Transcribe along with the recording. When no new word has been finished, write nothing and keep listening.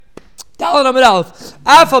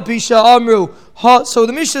So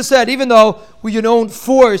the Mishnah said, even though you don't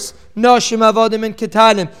force Nashim Avadim and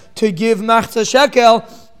Ketanim to give Machzah Shekel,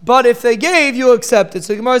 but if they gave, you accept it.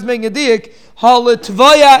 So the Gemara is making a diak.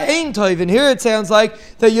 And here it sounds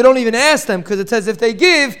like that you don't even ask them, because it says if they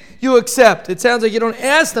give, you accept. It sounds like you don't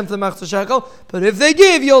ask them for the Machzah Shekel, but if they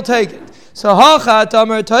give, you'll take it. So Hachat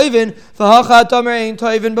Amar Toivin, V'Hachat Amar Ein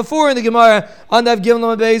Toivin. Before in the Gemara on Daf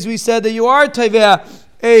Gimel Beis, we said that you are Tovea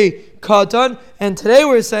a katan, and today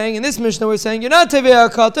we're saying, in this Mishnah we're saying you're not Tovea a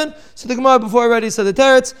katan. So the Gemara before already said the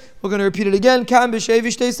teretz. We're going to repeat it again. Kan b'shei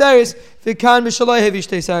v'shtei saris, v'kan b'shaloi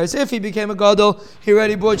v'shtei saris. If he became a gadol, he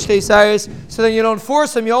already bought shtei saris. So then you don't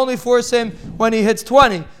force him. You only force him when he hits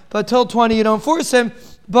 20. But till 20 you don't force him.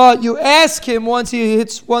 But you ask him once he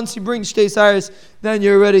brings shtei saris, then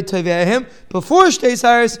you're ready to Tovea him. Before shtei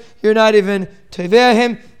saris, you're not even Tovea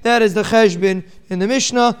him. That is the cheshbin in the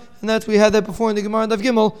Mishnah, and that we had that before in the Gemara and Daf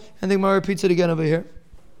Gimel, and the Gemara repeats it again over here.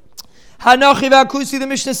 Hanachi v'akusi, the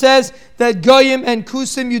Mishnah says that goyim and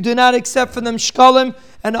kusim you do not accept from them shkalim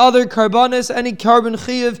and other karbanis, any carbon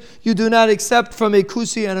chiyav you do not accept from a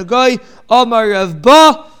kusi and a goy. Amar Rav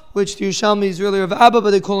Ba, which the Yerushalmi is really Rav Abba,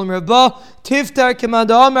 but they call him Rav Ba. Tiftar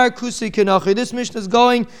kemanda amar kusi kenachi. This Mishnah is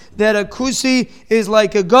going that a kusi is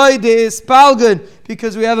like a goy de ispalgan,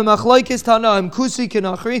 because we have a machlokes tanaim kusi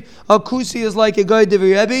kenachi. A kusi is like a goy de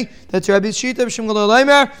Rebbe. That's Rebbe's shita. B'shem Gadol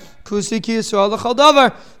Leimer kusi ki Yisrael l'chal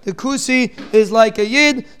davar. The kusi is like a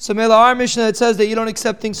yid. So Mela our Mishnah that says that you don't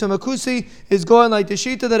accept things from a kusi is going like the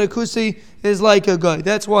shita that a kusi is like a goy.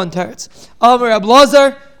 That's one teretz. Amar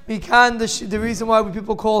Ablazar. The reason why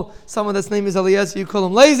people call someone that's name is Eliezer, you call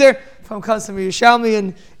him Lazer, from custom Yerushalmi,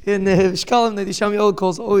 and in the Shekalim, the Yerushalmi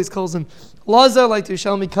always calls him Lazar, like the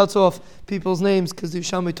Yerushalmi cuts off people's names because the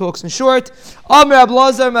Yerushalmi talks in short. Amr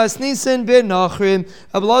Ablazar Masnisin bin Nachrim.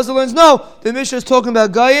 Ablazar learns, no, the Mishnah is talking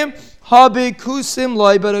about Gayim, Habe Kusim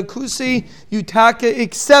Lai, but a Kusi, you taka,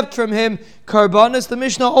 except from him, Karbanis. The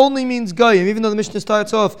Mishnah only means Goyim, even though the Mishnah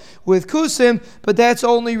starts off with Kusim, but that's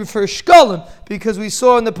only for Shkalim, because we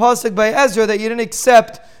saw in the Pasuk by Ezra that you didn't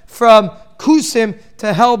accept from Kusim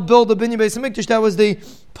to help build the Binyan Beis HaMikdash. That was the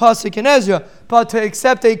Pasuk in Ezra. But to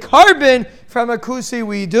accept a carbon from a Kusi,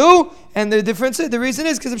 we do. And the difference, the reason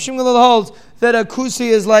is because Shmuel holds that a Kusi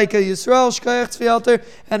is like a Yisrael, Shkayach Tzvi,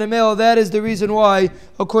 and a male. That is the reason why,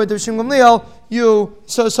 according to Shmuel,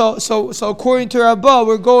 so according to Rabbah,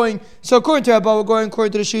 we're going according to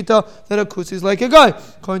the Shita that a Kusi is like a guy.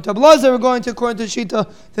 According to Ablaza, we're going according to the Shita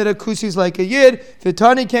that a Kusi is like a Yid.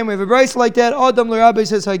 Vitani came, we have a brace like that. Adam l'Rabbi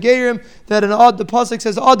says Hagerim, that the Pasuk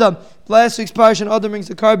says Adam. Last week's parsha, Adam brings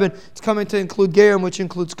the carbon. It's coming to include Gerim, which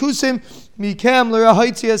includes Kusim. Mikam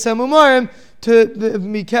l'Rahaitzi Asem Umarim.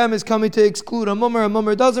 Mikam is coming to exclude a mummer. A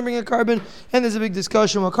mummer doesn't bring a carbon, and there's a big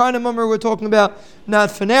discussion what kind of mummer we're talking about.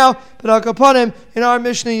 Not for now, but Akapanim, in our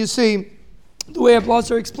Mishnah, you see the way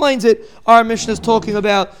Ablasar explains it. Our Mishnah is talking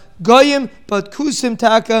about Goyim, but Kusim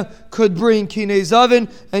Taka could bring Kinei Zavin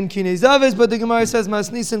and Kinei Zavis, but the Gemara says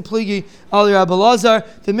Masnisin Pligi Ali Abelazar.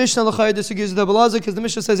 The Mishnah L'chayr disagrees with Abelazar because the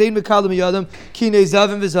Mishnah says Ein Mekalim Yadam Kinei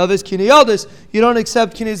Zavin V'Zavis Kinei Yaldis. You don't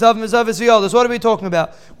accept Kinei Zavin V'Zavis V'Yaldis. What are we talking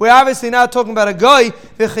about? We're obviously not talking about a Goy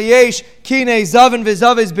V'Chayesh Kinei Zavin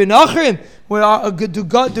V'Zavis B'Nachrim. Where do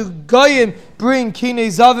Goyim bring Kinei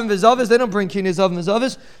Zavin V'Zavis? They don't bring Kinei Zavin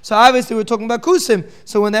V'Zavis. So obviously we're talking about Kusim.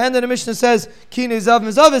 So when the end of the Mishnah says Kinei Zavin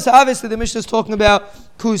V'Zavis, obviously the Mishnah is talking about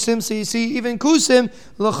Kusim. So you see, even Kusim,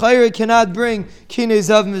 L'chayre cannot bring Kinei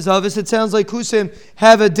Zavin V'Zavis. It sounds like Kusim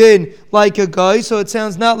have a din like a guy. So it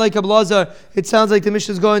sounds not like a Blazar. It sounds like the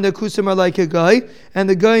Mishnah is going that Kusim are like a guy. And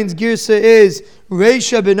the Goyim's Girsa is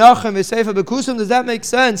Reisha B'Nachem V'Seifa B'Kusim. Does that make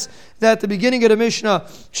sense? That the beginning of the Mishnah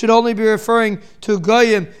should only be referring to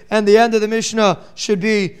Goyim, and the end of the Mishnah should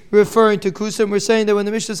be referring to Kusim. We're saying that when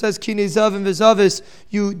the Mishnah says Kinei Zavin V'Zavis,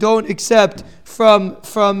 you don't accept from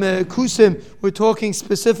Kusim. We're talking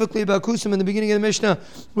specifically about Kusim. In the beginning of the Mishnah,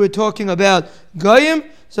 we're talking about Goyim.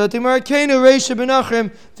 So the Marakenu Reisha B'Nachem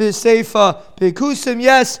V'Seifa B'Kusim.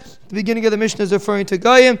 Yes, the beginning of the Mishnah is referring to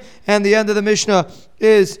Goyim, and the end of the Mishnah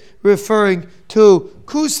is referring to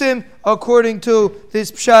Kusim, according to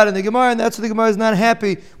this Pshat in the Gemara, and that's why the Gemara is not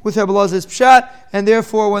happy with Abelazar's Pshat, and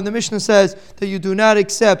therefore when the Mishnah says that you do not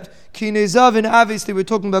accept Kinei Zavin, obviously we're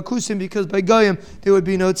talking about Kusim, because by Goyim there would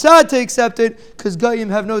be no tzad to accept it, because Goyim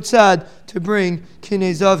have no tzad to bring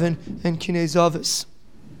Kinei Zavin and Kinei Zavis.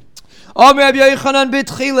 Now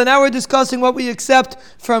we're discussing what we accept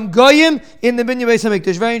from Goyim in the Binyan Beis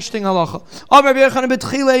HaMikdash. Very interesting halacha.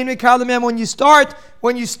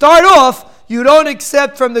 When you start off, You don't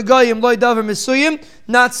accept from the Goyim loy davar mesuyim,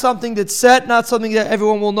 not something that's set, not something that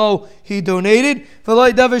everyone will know he donated.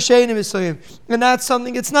 V'loy davar she'enim mesuyim, and not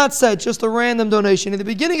something it's not set, just a random donation. In the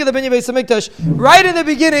beginning of the Binyan Beis Hamikdash, right in the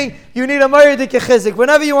beginning, you need a mayardik chizik.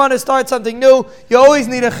 Whenever you want to start something new, you always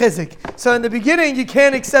need a chizik. So in the beginning, you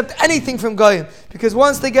can't accept anything from Goyim, because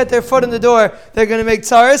once they get their foot in the door, they're going to make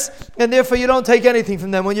tzaras, and therefore you don't take anything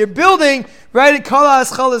from them. When you're building, right, kala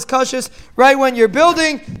aschal is kashis, right when you're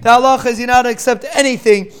building, the halacha is you not accept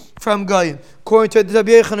anything from Goyim, according to the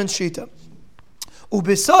Rabbi Yochanan Shita.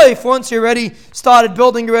 Ubisayif, once you're already started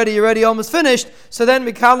building, you're already almost finished, so then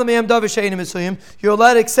you're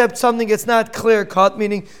allowed to accept something that's not clear cut,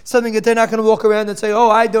 meaning something that they're not going to walk around and say, oh,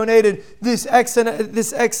 I donated this X and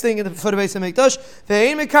this X thing for the Beis Hamikdash.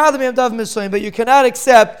 But you cannot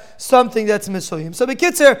accept something that's Mesuyim. So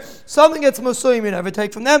B'kitzer, something that's Mesuyim you never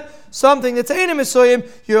take from them. Something that's Ein Mesuyim,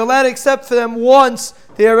 you're allowed to accept for them once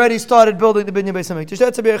they already started building the Binyan Beis Hamikdash.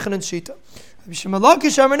 That's a B'yachan and Shita. No,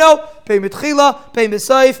 pay mitchila, pay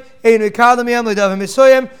misayif, ein mekadamiyam, loidav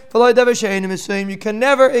misoyim, v'loidav she'ein misoyim. You can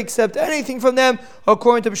never accept anything from them,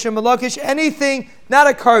 according to B'Shem Malakish. Anything, not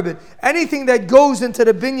a carbon, anything that goes into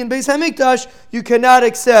the Binyan Beis Hamikdash, you cannot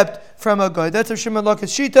accept from a guy. That's B'Shem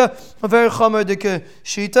Malakish Shita, a very chomer dike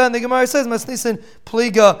Shita. And the Gemara says, Masnisin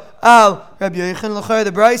pliga al Rabbi Yochanan l'chayr.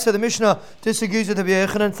 The Brisa, the Mishnah disagrees with Rabbi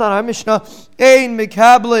Yochanan. It's not our Mishnah. Ein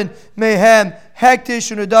mekablin mehem. It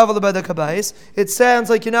sounds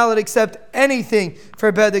like you're not allowed to accept anything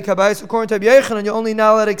for Bedek Kabayis. According to Rabbi Yochanan, you're only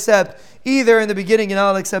not allowed to accept either in the beginning you're not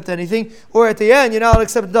allowed to accept anything, or at the end you're not allowed to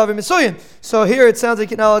accept Davar Mesuyim. So here it sounds like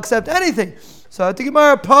you're not allowed to accept anything. So at the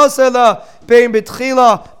Gemara, Pasela, Bein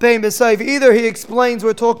B'tchila, Bein B'sayif. Either he explains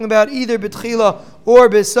we're talking about either B'tchila or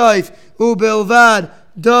B'sayif, Ubelvad,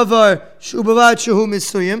 Davar, Ubelvad Shehu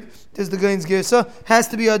Mesuyim. This is the Gain's Girsa. Has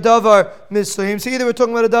to be a davar misuyim. So either we're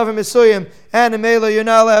talking about a davar misuyim, and a mela, you're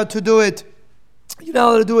not allowed to do it. You're not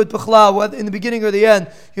allowed to do it b'chla, whether in the beginning or the end.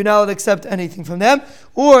 You're not allowed to accept anything from them.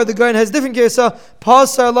 Or the Gain has different Girsa.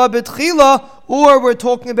 Pasar la b'tchila. Or we're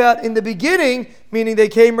talking about in the beginning, meaning they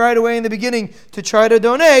came right away in the beginning to try to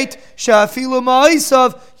donate. Sha'afilu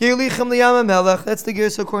ma'isav yelichem liyam melech. That's the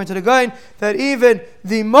Girsa according to the Gain, that even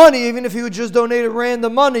the money, even if you would just donate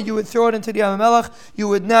random money, you would throw it into the Yam Melech. You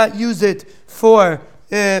would not use it for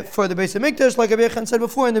the Beis Hamikdash, like Rabbi Yochanan said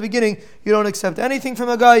before in the beginning. You don't accept anything from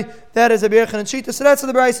a guy. That is Rabbi Yochanan Shita. So that's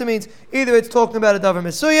what the Brisa means. Either it's talking about a davar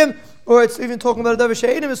mesuyim, or it's even talking about a davar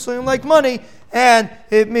she'ein mesuyim, like money, and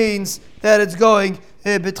it means that it's going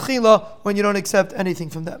betchila when you don't accept anything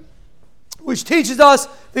from them. Which teaches us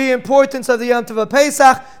the importance of the Yom Tov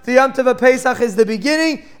Pesach. The Yom Tov Pesach is the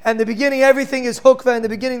beginning, and the beginning everything is hukva. In the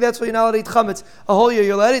beginning, that's why you're not allowed to eat chametz. A whole year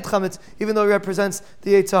you're allowed to eat chametz, even though it represents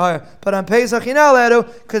the Yetzer Hara. But on Pesach you're not allowed to,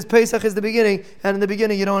 because Pesach is the beginning, and in the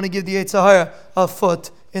beginning you don't want to give the Yetzer Hara a foot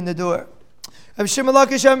in the door. You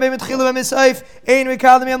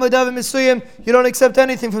don't accept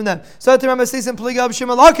anything from them. So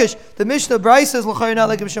the Mishnah Brisa says, not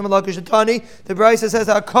like the Brisa says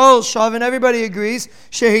that Kol Shavin, everybody agrees,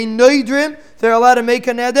 they're allowed to make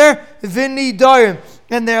a neder, Vini Darim,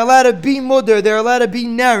 and they're allowed to be mudder, they're allowed to be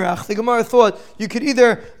nerach. The Gemara thought a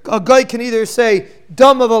guy can either say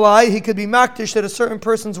dam of a lie, he could be makdish that a certain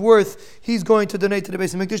person's worth he's going to donate to the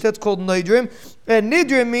Beis Hamikdash. That's called nidrim. And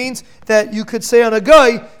nidrim means that you could say on a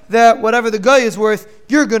guy that whatever the guy is worth,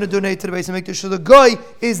 you're going to donate to the Beis Hamikdash. So the guy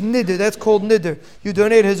is nidr. That's called nidr. You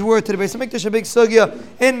donate his worth to the Beis Hamikdash. A big sugya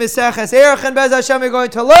in Meseches Erech, and Bez Hashem we're going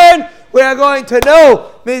to learn. We are going to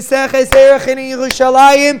know Meseches Erech in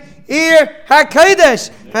Yerushalayim. Ir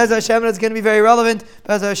HaKadosh. Bez Hashem, that's going to be very relevant.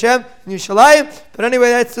 Bez Hashem, in Yerushalayim. But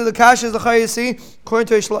anyway, that's to the Kashas, L'chai Yisi. According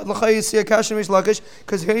to L'chai Yisi, a Kasha Mish Lakish.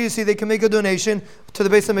 Because here you see they can make a donation to the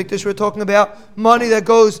Beis Hamikdash. We're talking about money that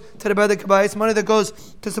goes to the Bedek Kabayis, money that goes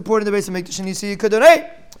to supporting the Beis Hamikdash. And you see you could donate.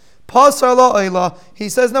 Pasar la Ayla. He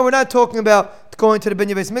says, no, we're not talking about going to the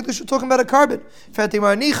Binyan Beis Hamikdash. We're talking about a carbon.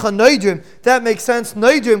 That makes sense.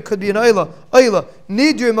 Nidrim could be an Ayla. Ayla.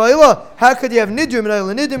 Nidrim Ayla. How could you have Nidrim and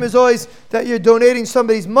Ayla? Nidrim is always that you're donating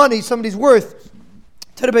somebody's money, somebody's worth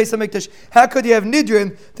to the Beis Hamikdash. How could you have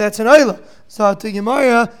Nidrim? That's an Ayla. So to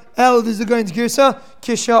Gemara, El, this is the guy's girsa.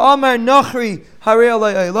 Kisha Amar Nachri Harei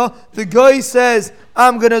Alay Ayla. The guy says,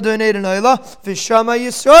 I'm going to donate an Ayla. Vishama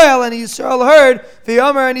Yisrael, and Yisrael heard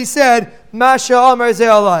V'Amar, and he said, Masha Amar Ze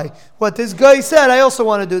Alay. What this guy said, I also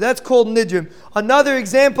want to do. That's called Nidrim. Another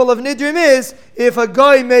example of Nidrim is if a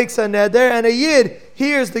guy makes a neder and a Yid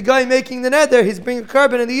hears the guy making the neder, he's bringing a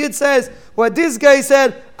carbon, and the Yid says, what this guy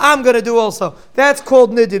said, I'm going to do also. That's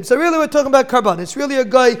called Nidrim. So really we're talking about carbon. It's really a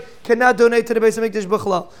guy cannot donate to the Beis Hamikdash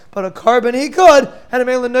b'chalal. But a carbon he could, and a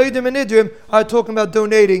mele noidim and nidrim are talking about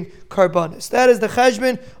donating carbonis. That is the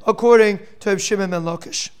cheshbon according to Reb Shimon ben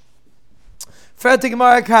Lakish. Fret the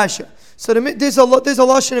Gemara Kasha. So there's a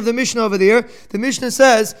lashon of the Mishnah over there. The Mishnah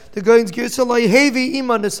says the goyin's girsa hevi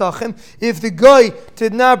iman nesachim. If the guy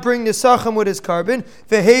did not bring nesachim with his carbon,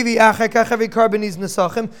 vehevi achakach, every carbon needs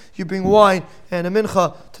nesachim. You bring wine and a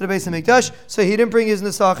mincha to the Beis Hamikdash. So he didn't bring his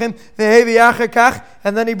nesachim. Vehevi achakach,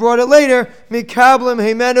 and then he brought it later. Mikablim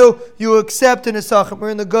heimenu, you accept the nesachim.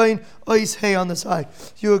 We're in the goyin ois hey on the side.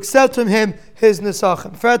 You accept from him his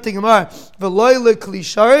nesachim. Frating Gemara v'loy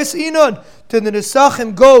leklisharis inon. Did the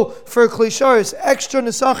nesachim go for klisharis, extra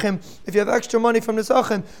nesachim? If you have extra money from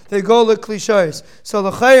nesachim, they go to klisharis. So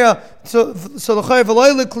l'chayra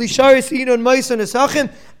v'loy leklisharis inon ma'isa nesachim.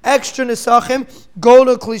 Extra nesachim go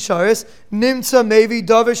to klisharis. Nimtza maybe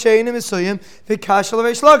davar sheinim esuyim v'kashal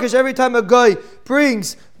reish lakish. Every time a guy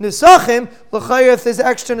brings nesachim, l'chayra, if there's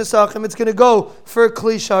extra nesachim, it's going to go for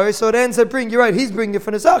klisharis. So it ends up bringing. You're right. He's bringing it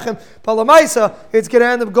for nesachim. But lamaisa, it's going to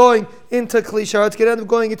end up going into klishar. It's going to end up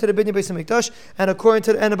going into the binyan Beis Hamikdash. And according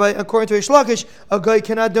to Reish Lakish, a guy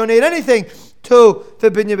cannot donate anything to the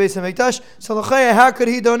binyan Beis Hamikdash. So l'chayra, how could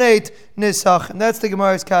he donate nesachim? That's the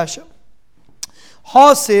Gemara's kasha.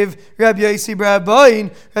 Hasiv Rabbi Yossi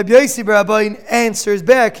Rabbain answers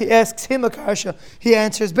back. He asks him a kasha. He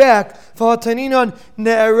answers back. V'hataninon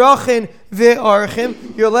ne'erachin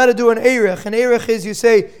ve'archim. You're allowed to do an erech. An erech is, you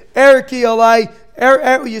say erki alai.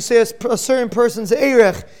 You say a certain person's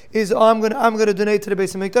erech is I'm going to donate to the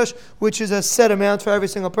Beis Hamikdash, which is a set amount for every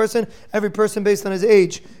single person. Every person based on his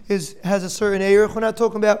age has a certain erech. We're not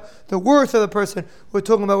talking about the worth of the person. We're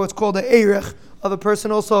talking about what's called the erech of a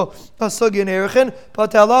person, also a sugi and erechin. But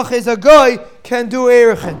the halach is a guy can do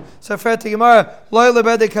erechin. So for the Gemara, loy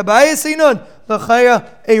lebedei kabayis inun l'chayra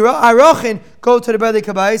arachin go to the bedei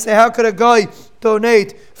kabayis. How could a guy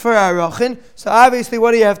donate for arachin? So obviously,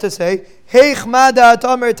 what do you have to say? Heich madat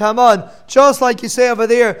amer taman. Just like you say over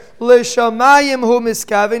there, l'shamayim hu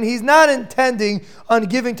miskavin. He's not intending on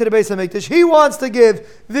giving to the Beis Hamikdash. He wants to give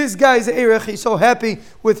this guy's erech. He's so happy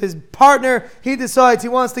with his partner. He decides he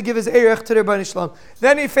wants to give his erech to the Rebbeinu Shalom.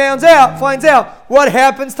 Then he finds out what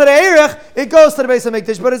happens to the erech. It goes to the Beis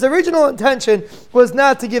Hamikdash. But his original intention was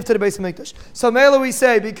not to give to the Beis Hamikdash. So Mela, we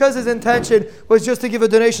say, because his intention was just to give a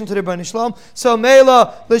donation to the Rebbeinu Shalom. So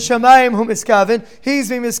Mela l'shamayim hu miskavin. He's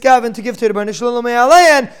being miskavin to give to the Rebbeinu Shalom.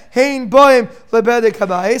 Me'alein hein boim lebedei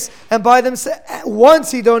kabayis. And by them,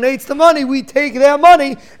 once he donates the money, we take their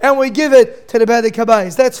money and we give it to the bedei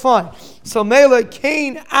kabayis. That's fine. So Mela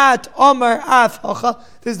Kain at Omar Af Hacha.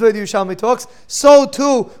 This is the way the Yerushalmi talks. So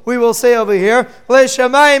too we will say over here,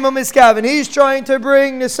 Le'shamayim u'miskaven. He's trying to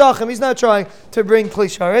bring nesachim. He's not trying to bring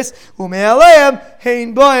klisharis. U'me'aleim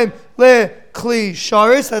hein boim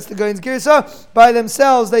le'klisharis. That's the Goyin's Girsa. By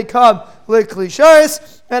themselves they come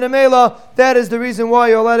le'klisharis. And a Mela, that is the reason why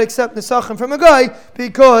you're allowed to accept nesachim from a guy,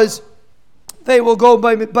 because they will go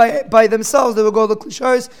by themselves. They will go to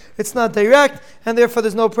klisharis. It's not direct, and therefore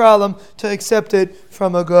there's no problem to accept it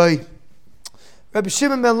from a guy. Rabbi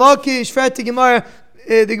Shimon ben Lakish, the Gemara,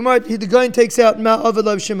 the guy takes out Ma'avad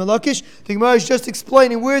Rabbi Shimon ben Lakish. The Gemara is just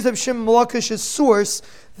explaining where's Rabbi Shimon ben Lakish's source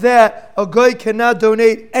that a guy cannot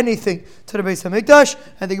donate anything to the Beis Hamikdash.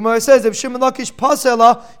 And the Gemara says that Shimon Lakish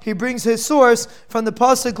pasela, he brings his source from the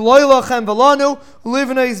pasuk Loy lachem velanu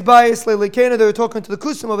livnei is bias lelikena. They were talking to the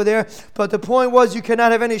Kusim over there, but the point was you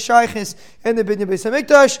cannot have any shaykhis in the binyan Beis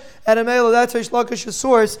Hamikdash. And Amela, that's Rish Lakish's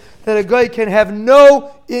source that a guy can have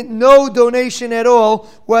no donation at all,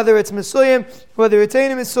 whether it's Mesuyim, whether it's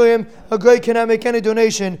Einim Mesuyim. A guy cannot make any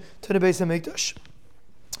donation to the Beis Hamikdash.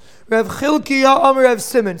 Rav Chilkiya Amar Rav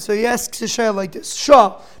Simon. So he asks a shayla like this.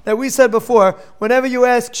 Shah. Now we said before, whenever you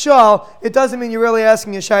ask Shah, it doesn't mean you're really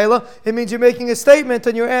asking a shayla. It means you're making a statement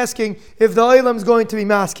and you're asking if the olam is going to be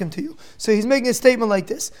maskim to you. So he's making a statement like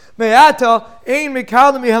this. From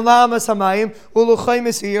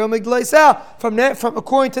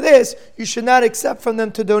according to this, you should not accept from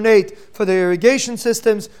them to donate for the irrigation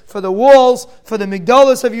systems, for the walls, for the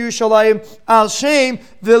migdalos of Yerushalayim. Al shem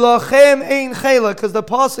v'lachem ein chelek, because the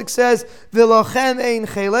pasuk says v'lachem ein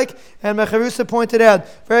chelek, and Mecharusa pointed out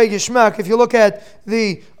very gishmak. If you look at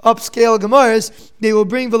the upscale Gemaras, they will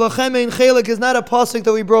bring v'lachem ein chelek is not a pasuk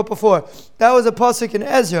that we brought before. That was a pasuk in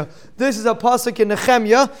Ezra. This is a pasuk in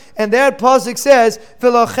Nehemiah, and that pasuk says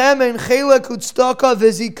v'lachem ein chelek utstaka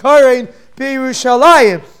v'zikarein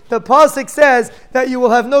b'Yerushalayim. the pasuk says that you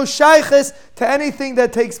will have no shaykhis to anything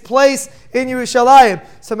that takes place in Yerushalayim.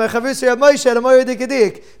 So the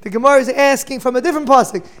Gemara is asking from a different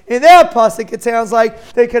pasuk. In that pasuk, it sounds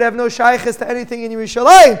like they could have no shaykhis to anything in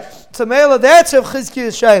Yerushalayim. So Mela, that's Rav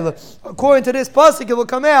Chizkiya's shayla. According to this pasuk, it will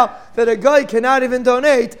come out that a guy cannot even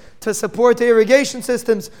donate to support the irrigation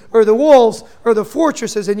systems or the walls or the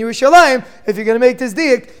fortresses in Yerushalayim if you're going to make this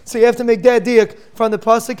diak. So you have to make that diak from the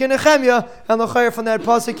pasuk in Nehemiah, and l'chayr from that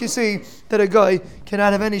pasuk you see that a guy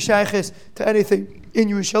cannot have any shaykhis to anything in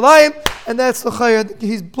Yerushalayim, and that's l'chayr.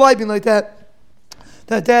 He's blibing like that.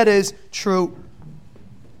 That is true.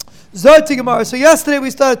 Zoti Gemara. So yesterday we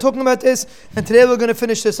started talking about this, and today we're going to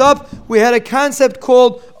finish this up. We had a concept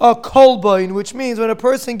called a kolbain, which means when a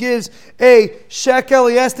person gives a shekel,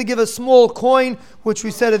 he has to give a small coin, which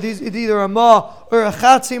we said is either a ma or a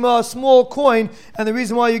chatzima, a small coin, and the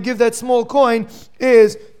reason why you give that small coin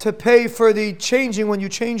is to pay for the changing. When you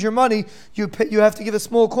change your money, you have to give a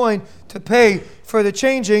small coin to pay for the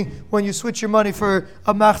changing when you switch your money for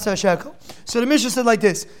a machzah shekel. So the Mishnah said like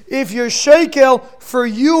this: if your shekel for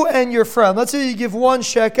you and your friend, let's say you give 1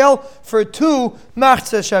 shekel for 2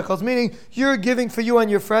 machzah shekels, meaning you're giving for you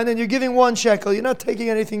and your friend, and you're giving 1 shekel. You're not taking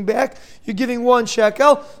anything back. You're giving 1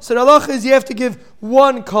 shekel. So the halacha is you have to give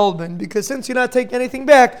 1 kolban, because since you're not taking anything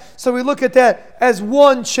back, so we look at that as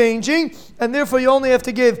 1 changing, and therefore you only have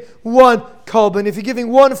to give 1 kolban. If you're giving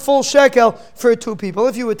 1 full shekel for 2 people,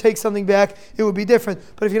 if you would take something back, it would be different.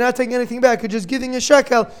 But if you're not taking anything back, you're just giving a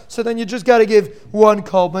shekel, so then you just got to give 1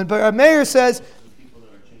 kolban. But our mayor says,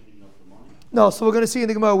 no, so we're going to see in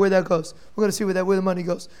the Gemara where that goes. We're going to see where the money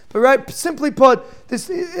goes. But simply put,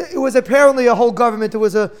 it was apparently a whole government.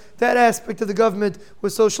 That aspect of the government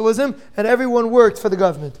was socialism, and everyone worked for the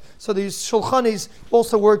government. So these shulchanis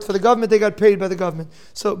also worked for the government. They got paid by the government.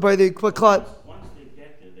 So by the once they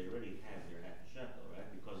get there, they already have their shekel, right?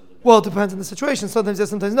 Because of the well, it depends on the situation. Sometimes yes,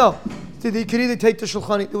 sometimes no. You could either take the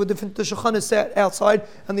shulchani. The shulchanis sat outside,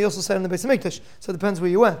 and they also sat in the Beis Hamikdash. So it depends where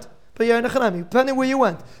you went. But yeah, depending where you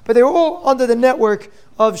went. But they were all under the network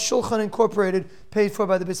of Shulchan Incorporated, paid for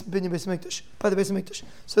by the Beis Hamikdash.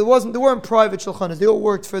 So they weren't private Shulchanas. They all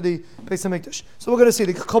worked for the Beis Hamikdash. So we're going to see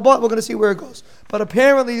we're going to see where it goes. But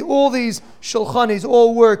apparently, all these Shulchanis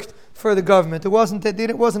all worked for the government. It wasn't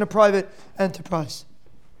a private enterprise.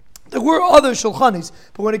 There were other Shulchanis,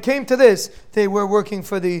 but when it came to this, they were working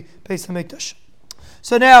for the Beis Hamikdash.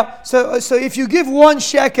 So now, so if you give 1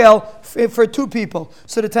 shekel for 2 people,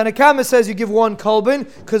 so the Tanakama says you give 1 kolban,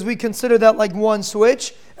 because we consider that like 1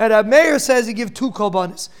 switch, and Meir says you give 2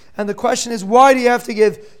 kolbanis. And the question is, why do you have to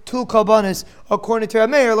give 2 kolbanis? According to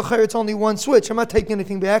Meir, it's only 1 switch. I'm not taking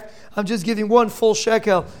anything back. I'm just giving 1 full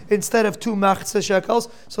shekel instead of 2 machzah shekels.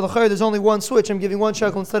 So there's only 1 switch. I'm giving 1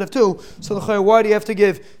 shekel instead of 2. So why do you have to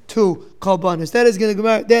give 2 kolbanis? That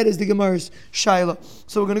is the Gemara's shaila.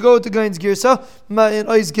 So we're going to go with the Gain's Girsa in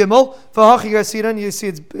Ois Gimel. V'hachi Garsiran, you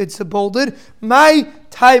see it's bolded. My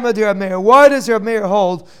time of the Rav Meir. Why does Rav Meir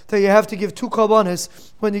hold that you have to give 2 kolbanis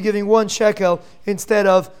when you're giving 1 shekel instead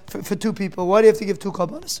of for 2 people? Why do you have to give 2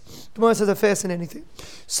 kolbanis? The Gemara says a fascinating thing.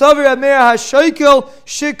 Savi Rav Meir hashekel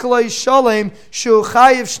shiklei shalem shu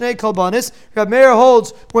chayiv shnei kolbanis. Rav Meir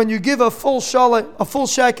holds when you give a full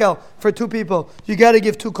shekel for 2 people, you got to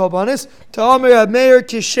give 2 kolbanis. Ta'amir Rav Meir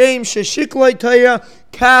kishem sheshiklei taya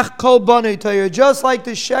kach kolbanei taya. Just like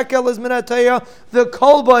the shekel is minat taya, the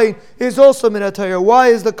kolbain is also minat taya. Why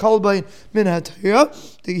is the kolbain minat taya?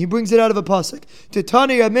 He brings it out of a pasuk.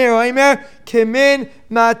 Titani Rameir Aimer Kimin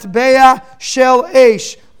Matbeya Shel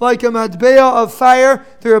Eish. Like a matbeya of fire,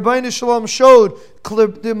 the Rabbeinu Shalom showed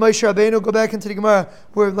the Moshe Rabbeinu. Go back into the Gemara.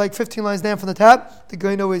 We're like 15 lines down from the top. The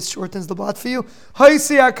guy always shortens the blot for you.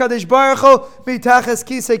 Haisi HaKadosh Baruch Hu mitachas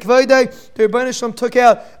kisei kvoidei. The Rabbeinu Shalom took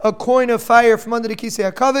out a coin of fire from under the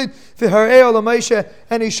kisei hakavod. V'hareo LaMoshe,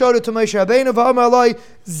 and he showed it to Moshe Rabbeinu. V'amar Eloi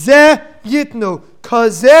zeh yitnu.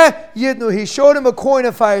 Kazeh yitnu. He showed him a coin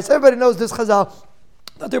of fire. So everybody knows this Chazal.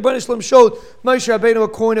 That the Rebbeinu Shalom showed Moshe Rabbeinu a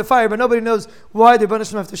coin of fire, but nobody knows why the Rebbeinu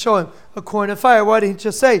Shalom have to show him a coin of fire. Why didn't he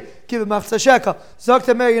just say, give him machzah shekel?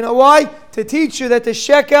 Zok Meir, you know why? To teach you that the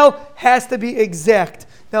shekel has to be exact.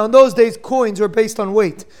 Now in those days, coins were based on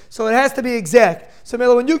weight, so it has to be exact. So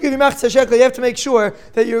when you give your machzah shekel, you have to make sure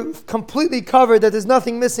that you're completely covered, that there's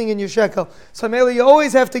nothing missing in your shekel. So you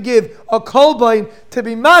always have to give a kolbain to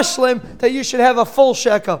be mashlim, that you should have a full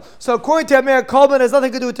shekel. So according to Amir, kolbain has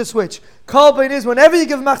nothing to do with the switch. Kolbain is whenever you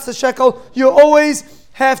give machzah shekel, you always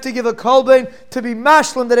have to give a kolbein to be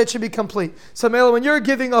mashlim, that it should be complete. So Mela, when you're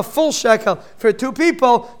giving a full shekel for 2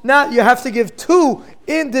 people, now you have to give 2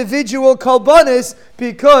 individual kolbanis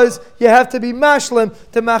because you have to be mashlim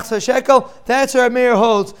to machzah shekel. That's where Meir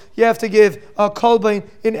holds. You have to give a kolbein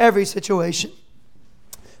in every situation.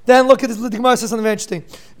 Then look at this. The Gemara says something very interesting.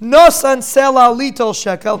 Nosan sela litol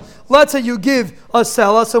shekel. Let's say you give a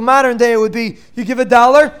sela. So modern day it would be you give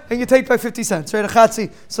 $1 and you take back 50 cents, right? A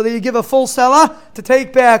chatzi. So that you give a full sela to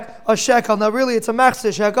take back a shekel. Now really it's a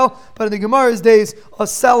machzeh shekel, but in the Gemara's days a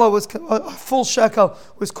sela was a full shekel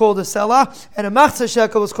was called a sela, and a machzeh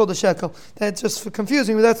shekel was called a shekel. That's just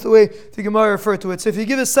confusing, but that's the way the Gemara referred to it. So if you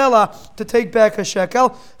give a sela to take back a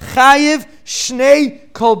shekel, chayiv shnei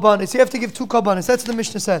kolbanis. You have to give 2 kolbanis. That's what the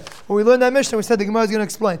Mishnah said. When we learned that Mishnah, we said the Gemara is going to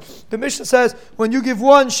explain. The Mishnah says when you give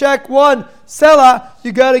 1 sela,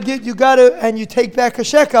 you gotta, and you take back a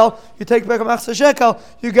shekel, you take back a machzah shekel,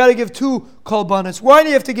 you gotta give 2 kolbanis. Why do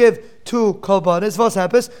you have to give 2 kolbanis? What's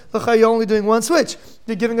happens? Look how you're only doing 1 switch.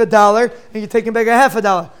 You're giving $1 and you're taking back a half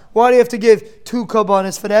 $1. Why do you have to give 2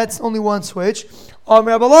 kolbanis for that? It's only 1 switch. So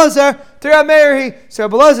Rabbi Elazar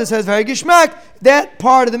says, very gishmak, that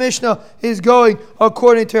part of the Mishnah is going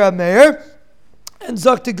according to Rabbi Meir. And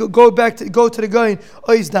Zok to go to the Goyin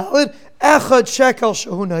Ois Dalid. Echad shekel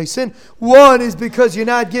shehu naisin. 1 is because you're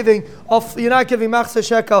not giving machzah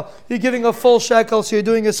shekel. You're giving a full shekel, so you're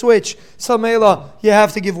doing a switch. So Mela, you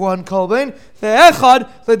have to give 1 kolbein. The echad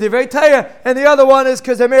l'divrei Torah, and the other one is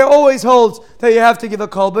because the Meir always holds that you have to give a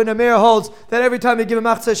kolbein. The Meir holds that every time you give a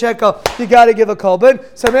machzah shekel, you got to give a kolbein.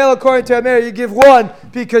 So Mela, according to Meir, you give 1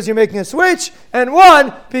 because you're making a switch, and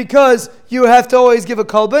 1 because you have to always give a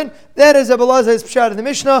kolbein. That is Rabbi Elazar's pshat in the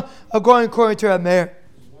Mishnah, going according to Rabbi Meir.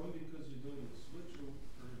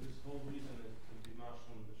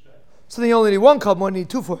 So then you only need 1 kolbein, you need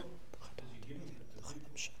 2 for.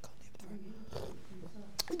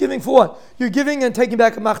 You're giving for what? You're giving and taking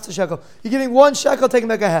back a machzah shekel. You're giving 1 shekel, taking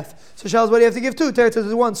back a half. So Shalos, what do you have to give 2? Teretz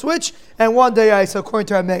is 1 switch and 1 dayai, according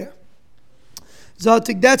to our Meir.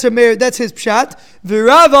 That's our Meir, that's his pshat.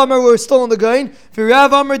 V'Rav Amar, we're still on the going.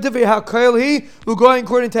 V'Rav Amar divrei hakoil he, we're going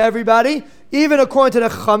according to everybody, even according to the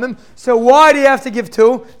Chachamim. So why do you have to give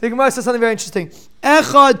 2? The Gemara says something very interesting.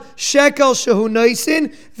 Echad shekel shehu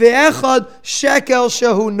noisin, ve'echad shekel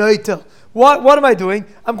shehu noitel. What am I doing?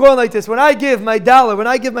 I'm going like this. When I give my $1, when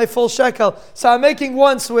I give my full shekel, so I'm making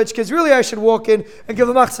 1 switch, because really I should walk in and give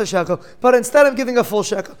a machzah shekel. But instead I'm giving a full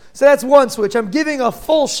shekel. So that's 1 switch. I'm giving a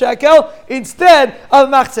full shekel instead of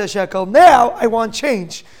machzah shekel. Now I want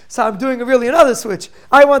change. So I'm doing really another switch.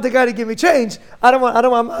 I want the guy to give me change. I don't want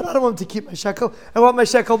him to keep my shekel. I want my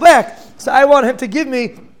shekel back. So I want him to give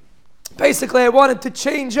me, basically I want him to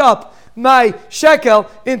change up my shekel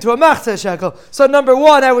into a machzah shekel. So number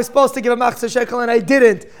 1, I was supposed to give a machzah shekel and I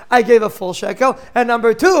didn't. I gave a full shekel. And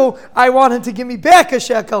number 2, I want him to give me back a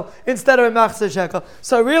shekel instead of a machzah shekel.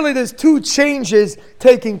 So really there's 2 changes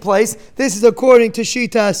taking place. This is according to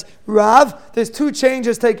Shitas Rav. There's 2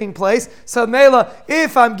 changes taking place. So Mela,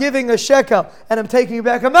 if I'm giving a shekel and I'm taking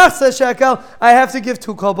back a machzah shekel, I have to give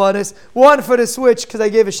 2 kolbanis. 1 for the switch because I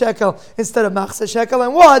gave a shekel instead of machzah shekel,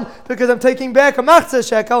 and 1 because I'm taking back a machzah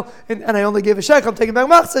shekel and I only gave a shekel. I'm taking back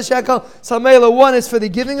machzah shekel. So Mela, 1 is for the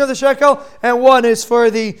giving of the shekel and 1 is for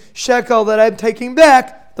the shekel that I'm taking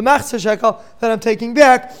back, the machzah shekel that I'm taking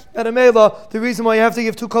back. And a Mela, the reason why you have to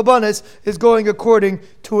give 2 kolbanis is going according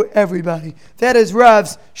to everybody. That is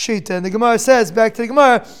Rav's shita. And the Gemara says, back to the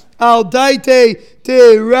Gemara, Al daite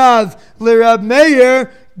de Rav le Rab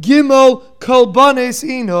Meir gimel kolbanis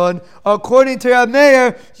inon. According to Rab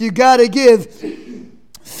Meir, you got to give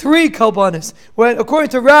 3 kolbanis. When according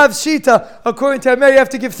to Rav's shita, according to Meir, you have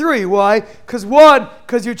to give 3. Why? Because 1,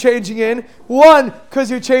 because you're changing in, 1, because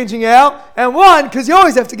you're changing out, and 1, because you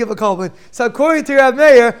always have to give a kolban. So according to Rav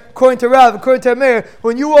Meir, according to Meir,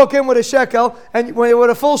 when you walk in with a shekel and with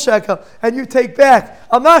a full shekel, and you take back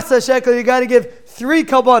a machzah shekel, you got to give 3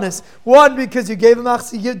 kolbanis. 1 because you gave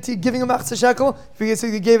you're giving a machzah shekel, because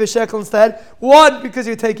you gave a shekel instead. 1 because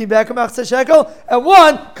you're taking back a machzah shekel, and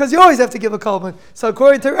 1 because you always have to give a kolban. So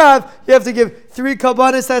according to Rav, you have to give 3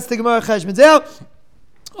 kolbanis. That's the Gemara Cheshbon's out.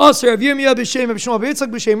 Also, Rav Yirmiyah b'shem Rav Shmuel b'Yitzchak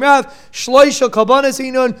b'shem Rav shloisha kolbanis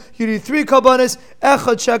inun. You do 3 kolbanis.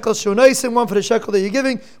 Echad shekel shonaisim, 1 for the shekel that you're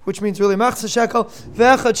giving, which means really machzah shekel.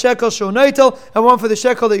 Ve'echad shekel shonaitel, and 1 for the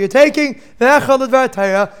shekel that you're taking. Ve'echad l'dvar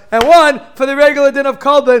Torah, and 1 for the regular din of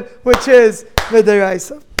kolban, which is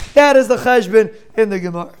midiraisa. That is the cheshbon in the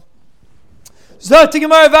Gemara. Zot the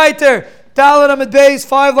Gemara weiter. Dalet Amid Beis,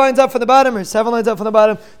 5 lines up from the bottom or 7 lines up from the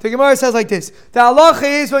bottom. The Gemara says like this: the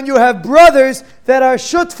halacha is when you have brothers that are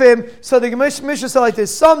shutfim. So the Mishnah says like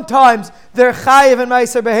this: sometimes they're chayiv and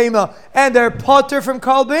meiser behema and they're potter from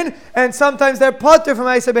kalbin, and sometimes they're potter from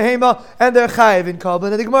meiser behema and they're chayiv in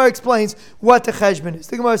kalbin. And the Gemara explains what the cheshbon is.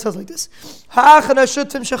 The Gemara says like this: ha'achana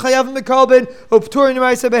shutfim shechayavim bekalbin upturin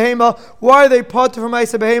meiser behema. Why are they potter from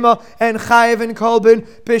meiser behema and chayiv in kalbin?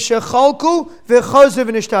 B'shechalku v'chozu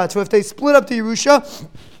v'nishtat. So if they split up the Yerusha,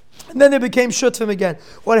 and then they became shutfim again.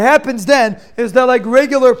 What happens then is they're like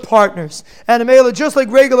regular partners. And Amela, just like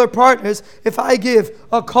regular partners, if I give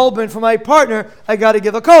a kolben for my partner, I got to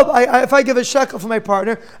give a kolben. If I give a shekel for my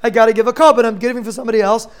partner, I got to give a kolben. I'm giving for somebody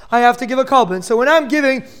else, I have to give a kolben. So when I'm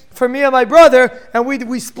giving for me and my brother, and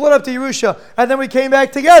we split up the Yerusha, and then we came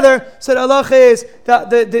back together, so the halacha is,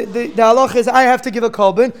 the halacha is I have to give a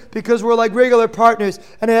kolben, because we're like regular partners,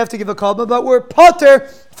 and I have to give a kolben, but we're potter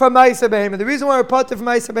from Ma'aser Behema. The reason why we're potter from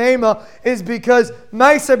Ma'aser Behema is because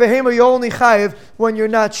Ma'aser Behema you only chayiv when you're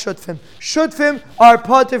not shutfim. Shutfim are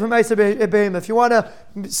potter from Ma'aser Behema. If you want to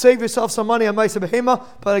save yourself some money on Ma'aser Behema,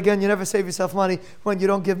 but again, you never save yourself money when you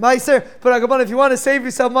don't give Ma'aser. But if you want to save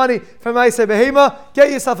yourself money from Ma'aser Behema, get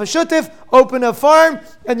yourself a shutif, open a farm,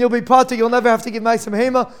 and you'll be potter. You'll never have to give Ma'aser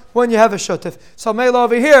Behema when you have a shutif. So Mela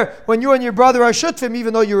over here, when you and your brother are shutfim,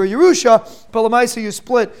 even though you're a Yerusha, but L'maisa you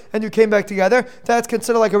split and you came back together, that's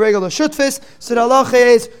considered like a regular shutfis. So the halacha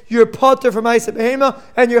is you're potter from Ma'aser Behema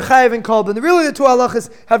and you're chayiv in kolben. Really, the two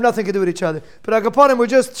halachas have nothing to do with each other. But Agaponim, we're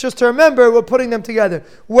just to remember, we're putting them together.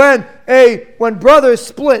 When brothers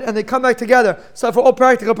split and they come back together, so for all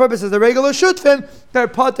practical purposes, the regular shutfim, they're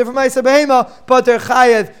potter from Ma'aser Behema, but they're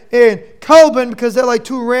chayiv in kolben because they're like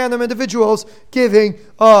two random individuals giving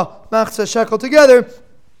a machzah shekel together.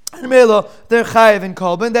 And Mela, they're chayiv in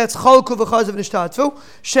kolben. That's cholku v'chazav nishtatfu.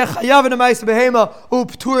 Shechayav in a ma'aser behema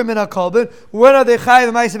upturim in a kolben. When are they chayiv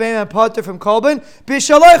in ma'aser behema and potter from kolben?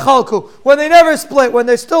 B'shaloi cholku. When they never split, when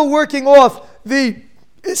they're still working off the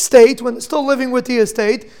estate, when they're still living with the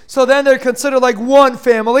estate, so then they're considered like one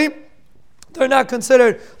family. They're not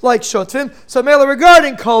considered like shutfim. So Mela,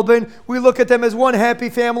 regarding kolben, we look at them as one happy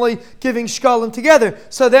family giving shkalim together.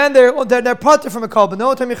 So then they're potter from a kolben. The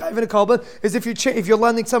only time you're chayv in a kolben is if you're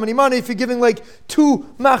lending somebody money, if you're giving like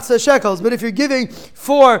 2 machzah shekels. But if you're giving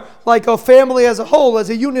for like a family as a whole, as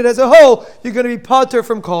a unit as a whole, you're going to be potter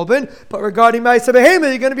from kolben. But regarding ma'aser behema,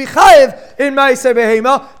 you're going to be chayiv in ma'aser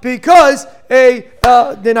behema because they're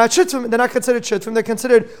not shutfim. They're not considered shutfim. They're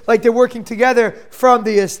considered like they're working together from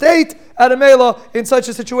the estate. At a mela, in such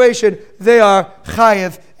a situation, they are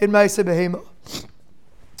chayev in ma'aser behema.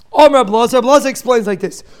 Omar Blazer explains like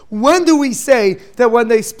this: when do we say that when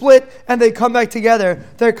they split and they come back together,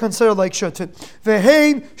 they're considered like shutfim?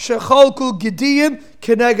 Veheim shechalku gediyim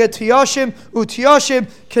keneged tiyashim utiyashim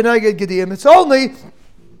keneged gediyim. It's only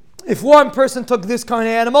if one person took this kind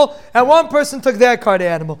of animal and one person took that kind of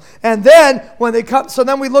animal, and then when they come, so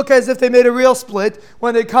then we look as if they made a real split.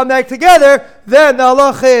 When they come back together, then the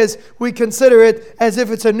halacha is we consider it as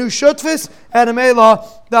if it's a new shutfis, and a mela,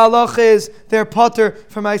 the halacha is they're potter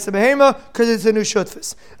from ma'aser behema because it's a new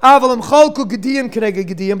shutfis. Avalim cholku gediyim keneged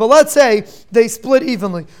gediyim. But let's say they split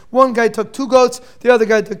evenly. One guy took 2 goats, the other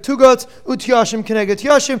guy took 2 goats. Utiyashim keneged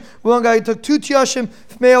tiyashim. One guy took 2 tiyashim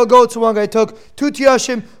male goats, one guy took 2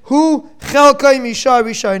 tiyashim. Who chelkai mishar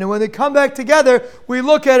rishayna. When they come back together, we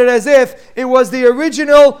look at it as if it was the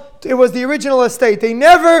original estate. They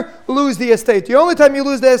never lose the estate. The only time you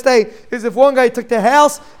lose the estate is if one guy took the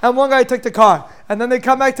house and one guy took the car. And then they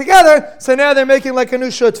come back together, so now they're making like a new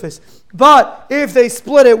shutfis. But if they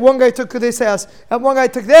split it, one guy took this house and one guy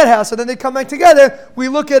took that house, and then they come back together, we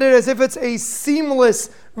look at it as if it's a seamless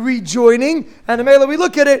rejoining. And Amela, we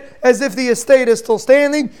look at it as if the estate is still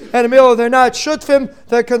standing. And Amela, they're not shutfim,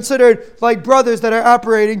 they're considered like brothers that are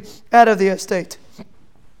operating out of the estate.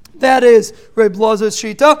 That is Reb Lazar's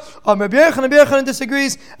shita. Rabbi Yochanan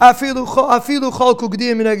disagrees. Afilu chalku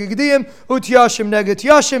gediyim neged gediyim utiyashim neged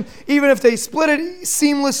tiyashim. Even if they split it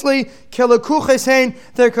seamlessly, kelakuches hein,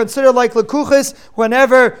 they're considered like lakuches.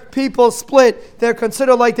 Whenever people split, they're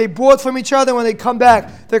considered like they bought from each other. When they come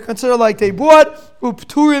back, they're considered like they bought.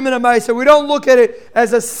 Upturim in a ma'aser. We don't look at it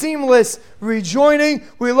as a seamless rejoining.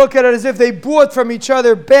 We look at it as if they bought from each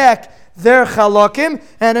other back their chalakim,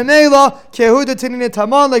 and a mela kehuda tinina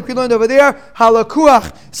taman, like we learned over there,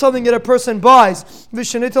 halakuach, something that a person buys,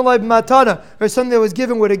 v'shenitalay matana, or something that was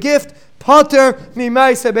given with a gift. Potter mi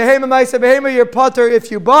ma'aser behema, you're potter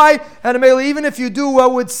if you buy, and a mela, even if you do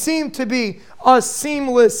what would seem to be a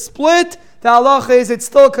seamless split, the halacha is it's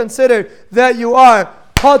still considered that you are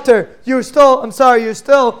potter. You're still potter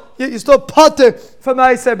from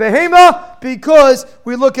Ma'aseh Behema, because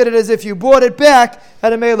we look at it as if you bought it back,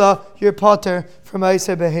 and Amela, you're potter from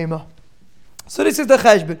Ma'aseh Behema. So this is the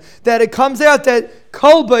cheshbon, that it comes out that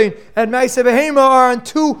Kolbein and Ma'aseh Behema are on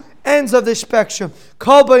two ends of the spectrum.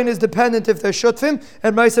 Kolbein is dependent if they're shutfim,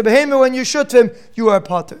 and Ma'aseh Behema, when you shutfim, you are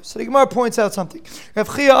potter. So the Gemara points out something.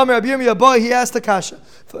 Rav Chia Amar Rabbi Yirmiyah Bar, he asked the kasha,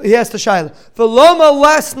 he asked the shaila, V'loma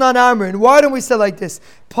les nan amrin. Why don't we say like this?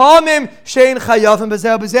 Pamim shein chayavim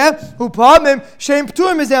b'zeh b'zeh, hu pamim shein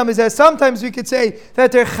p'turim b'zeh b'zeh. Sometimes we could say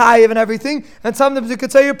that they're chayiv and everything, and sometimes we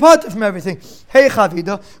could say you're potter from everything. Hey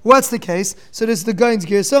chavida, what's the case? So this is the Gaon's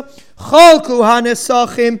girsa. Chalku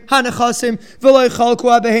hanesachim hanechasim v'loy chalku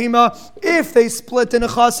ha-behema. If they split the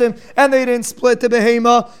nechasim and they didn't split the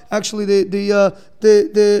behema, actually I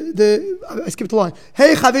skipped the line.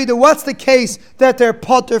 Hey chavida, what's the case that they're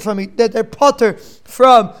potter from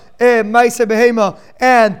Ma'aseh Behema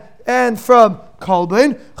and from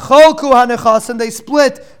Kolbein? Cholku ha-nechasim, they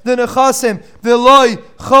split the nechasim, v'loy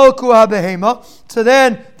cholku ha-behema. So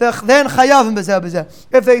then chayavim b'zeh b'zeh.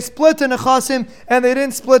 If they split the nechasim and they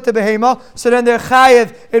didn't split the behema, so then they're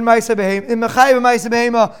chayiv in Ma'aseh Behema, in Ma'aseh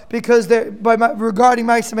Behema, because regarding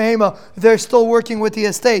Ma'aseh Behema, they're still working with the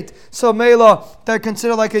estate. So Mela, they're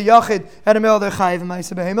considered like a yachid, and a Mela, they're chayiv in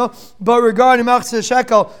Ma'aseh Behema. But regarding Machzor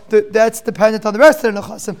Shekel, that's dependent on the rest of the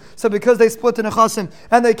nechasim. So because they split the nechasim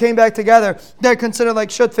and they came back together, they're considered like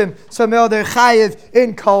shutfim. So Mela, they're chayiv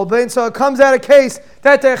in Kolbein. So it comes out a case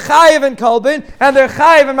that they're chayiv in Kolbein and they're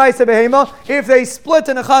chayiv in Ma'aseh Behema if they split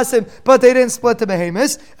the nechasim but they didn't split the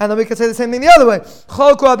behemas. And then we could say the same thing the other way.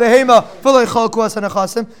 Cholku ha-behema v'lo cholku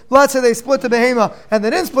ha-nechasim. Let's say they split the behema and they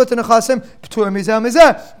didn't split the nechasim. P'tur mizeh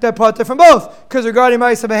mizeh. They're potter from both. Because regarding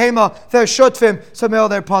Ma'aseh Behema, they're shutfim, so male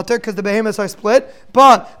they're potter because the behemas are split.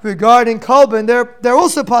 But regarding Kolbein, they're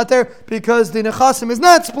also potter because the nechasim is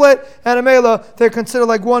not split, and a male they're considered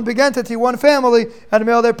like one big entity, one family, and a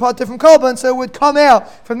male they're potter from Kolbein. So it would come out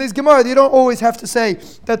from these Gemara. You don't always have to say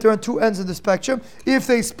that they're on two ends of the spectrum. If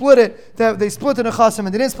they split it, that they split the nechasim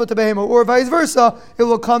and they didn't split the behema, or vice versa, it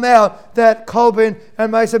will come out that Kolbein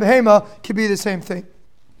and Ma'aseh Behema could be the same thing.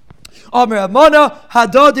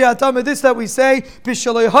 This that we say, it's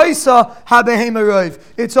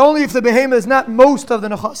only if the behema is not most of the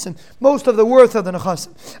nechasim, most of the worth of the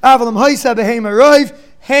nechasim.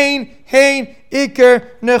 Hein, Iker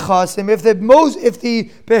nechasim. If the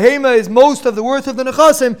behema is most of the worth of the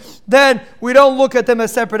nechasim, then we don't look at them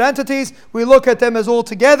as separate entities. We look at them as all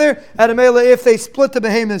together. And if they split the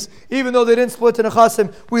behemas, even though they didn't split the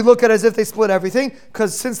nechasim, we look at it as if they split everything.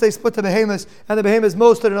 Because since they split the behemas, and the behema is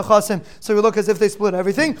most of the nechasim, so we look as if they split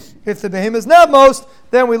everything. If the behema is not most,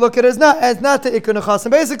 then we look at it as not the Iker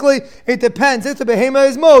nechasim. Basically, it depends. If the behema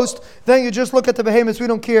is most, then you just look at the behemas. We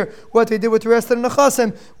don't care what they did with the rest of the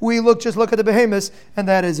nechasim. We just look at the behemoths, and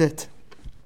that is it.